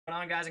What's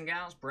going on, guys and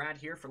gals? Brad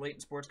here for Layton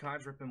Sports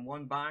Cards, ripping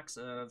one box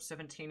of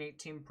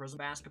 17-18 Prizm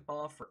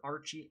basketball for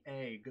Archie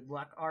A. Good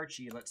luck,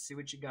 Archie. Let's see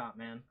what you got,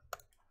 man.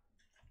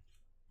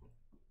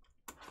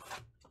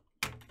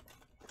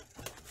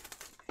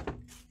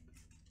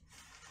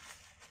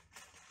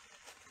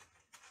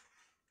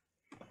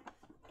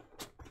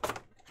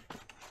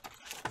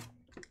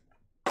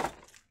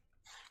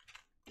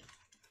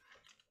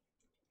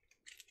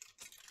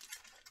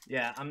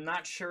 Yeah, I'm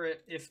not sure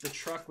if the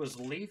truck was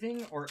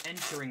leaving or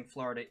entering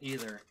Florida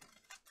either.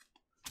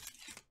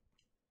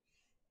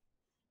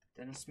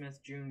 Dennis Smith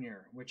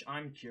Jr., which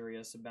I'm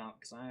curious about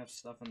because I have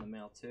stuff in the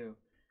mail too.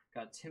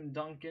 Got Tim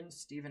Duncan,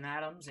 Steven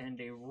Adams, and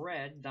a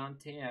red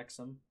Dante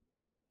Exum.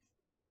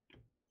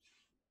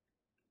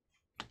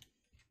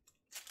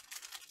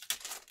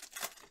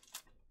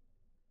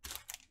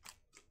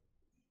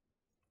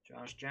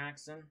 Josh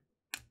Jackson,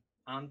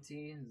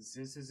 Ante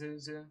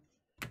Zizizuzu.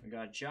 We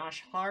got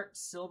Josh Hart,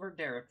 silver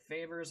Derek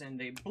Favors,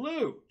 and a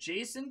blue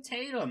Jason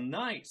Tatum.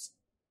 Nice.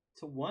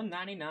 To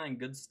 199.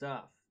 Good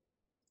stuff.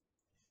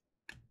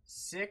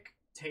 Sick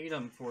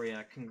Tatum for you.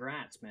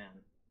 Congrats,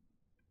 man.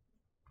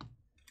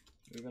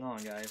 Moving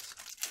on, guys.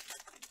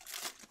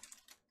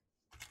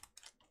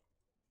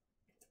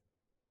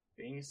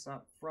 Base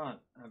up front,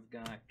 I've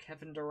got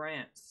Kevin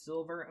Durant,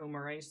 silver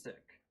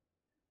Omarasic,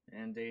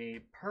 and a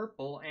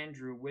purple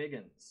Andrew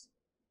Wiggins.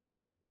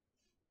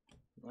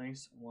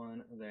 Nice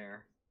one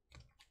there.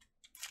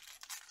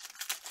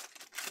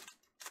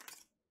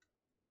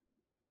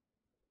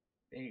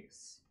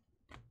 Base,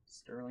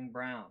 Sterling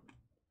Brown.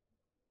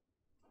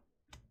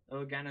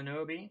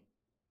 Ogananobi,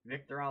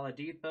 Victor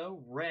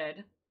Oladipo,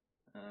 red.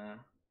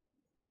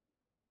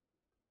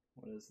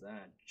 What is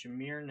that?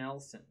 Jameer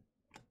Nelson.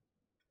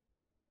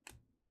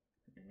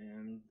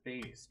 And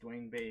base,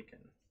 Dwayne Bacon.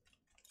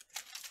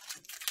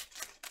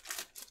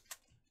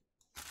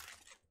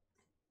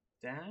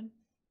 Dad.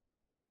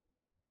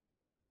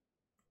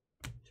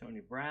 Tony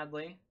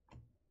Bradley.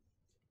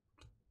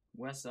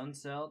 Wes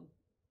Unseld.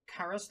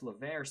 Caris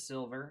LeVert,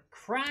 silver.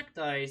 Cracked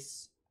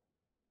ice.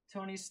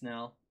 Tony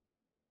Snell.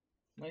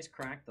 Nice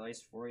cracked ice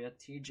for you.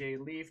 TJ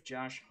Leaf,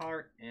 Josh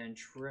Hart, and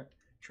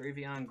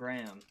Travion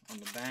Graham on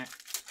the back.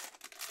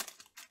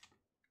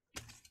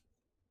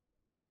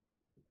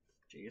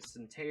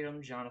 Jason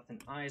Tatum, Jonathan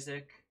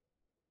Isaac.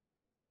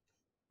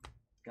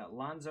 Got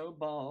Lonzo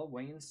Ball,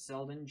 Wayne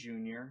Selden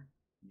Jr.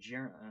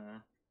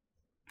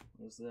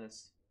 What is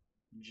this?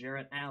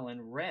 Jarrett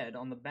Allen, red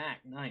on the back.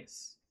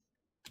 Nice.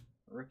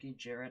 Rookie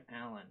Jarrett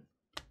Allen.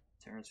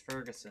 Terrence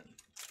Ferguson.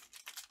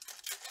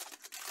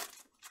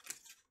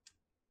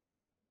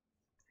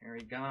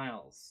 Harry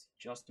Giles,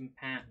 Justin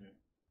Patton.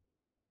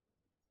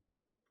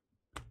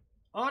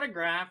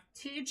 Autograph,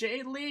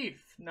 TJ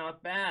Leaf.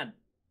 Not bad.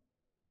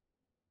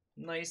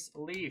 Nice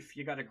Leaf.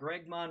 You got a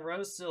Greg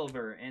Monroe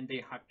silver and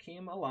a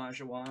Hakeem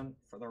Olajuwon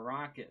for the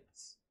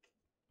Rockets.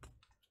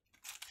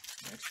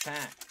 Next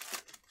pack.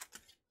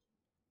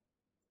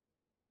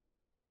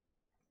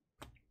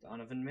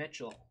 Donovan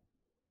Mitchell.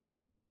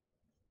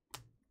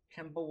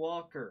 Kemba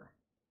Walker.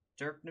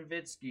 Dirk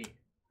Nowitzki.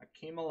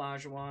 Hakeem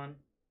Olajuwon.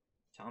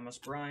 Thomas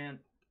Bryant,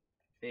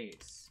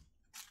 base.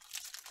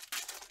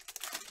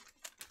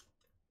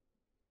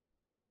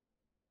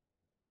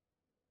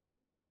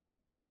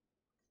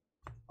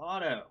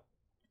 Auto,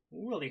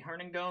 Willie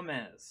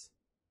Hernangomez.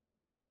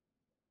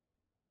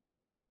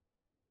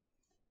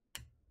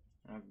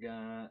 I've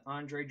got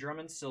Andre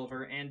Drummond,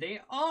 silver, and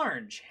a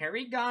orange,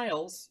 Harry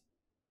Giles,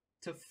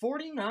 to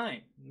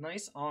 49.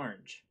 Nice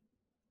orange.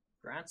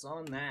 Congrats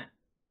on that.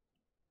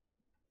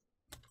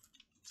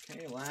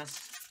 Okay, last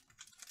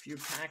few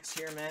packs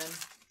here, man.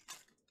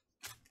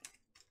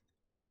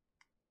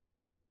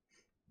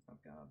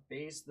 I've got a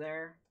base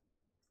there.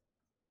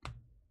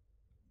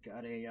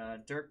 Got a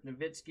Dirk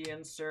Nowitzki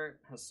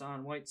insert,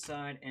 Hassan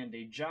Whiteside, and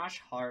a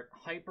Josh Hart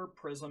Hyper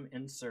Prizm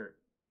insert.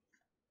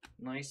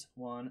 Nice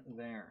one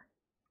there.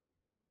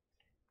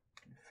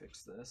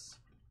 Fix this.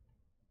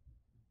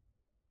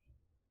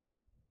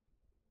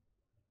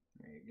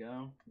 There you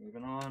go.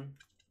 Moving on.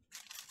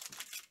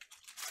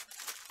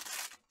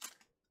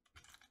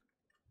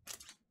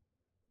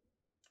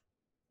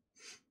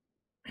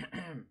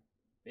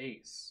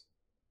 Base.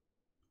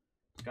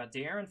 Got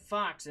De'Aaron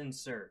Fox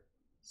insert.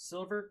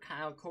 Silver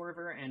Kyle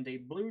Korver and a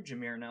blue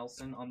Jameer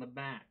Nelson on the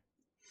back.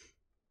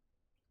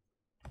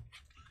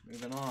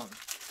 Moving on.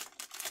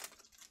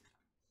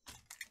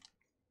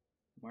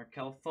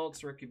 Markelle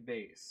Fultz rookie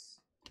base.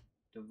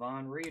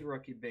 Devon Reed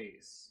rookie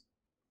base.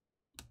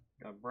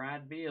 Got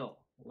Brad Beal.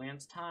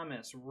 Lance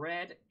Thomas.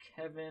 Red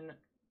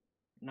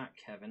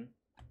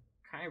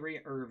Kyrie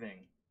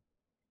Irving.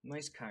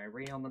 Nice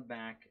Kyrie on the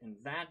back. And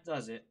that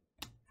does it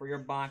for your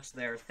box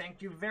there.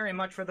 Thank you very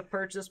much for the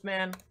purchase,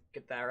 man.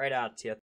 Get that right out to you.